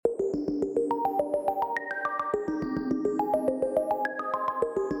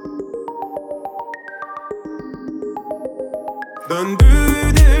Döndü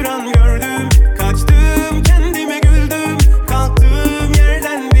devran gördüm, kaçtım kendime güldüm. Kalktığım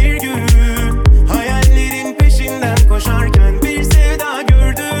yerden bir gün hayallerin peşinden koşarken bir sevda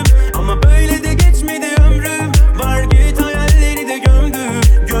gördüm. Ama böyle de geçmedi ömrüm, var git hayalleri de gömdü.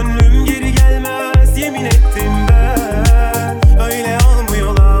 Gönlüm geri gelmez yemin ettim ben. Öyle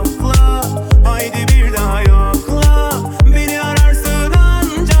olmuyor lafla, haydi bir daha yokla. Beni ararsın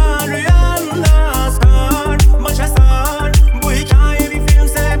anca rüyanda sar. Başa sar, bu hikaye bir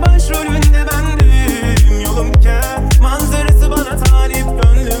filmse başrolünde bendim. Yolum diken, manzarası bana talip,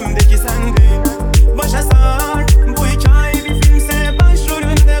 gönlümdeki sendin. Başa sar, bu hikaye bir filmse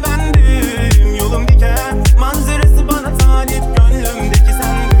başrolünde bendim. Yolum diken, manzarası bana talip, gönlümdeki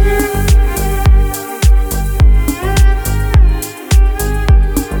sendin.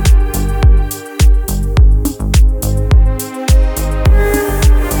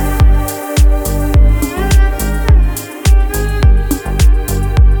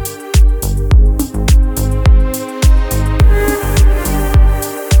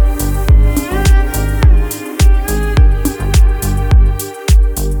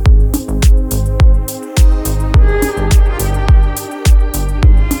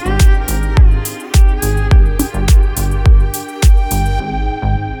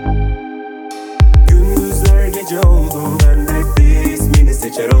 Gündüzler gece oldu, ben de bir ismini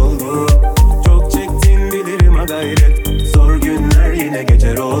seçer oldum. Çok çektin bilirim ha gayret, zor günler yine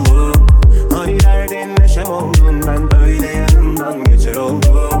geçer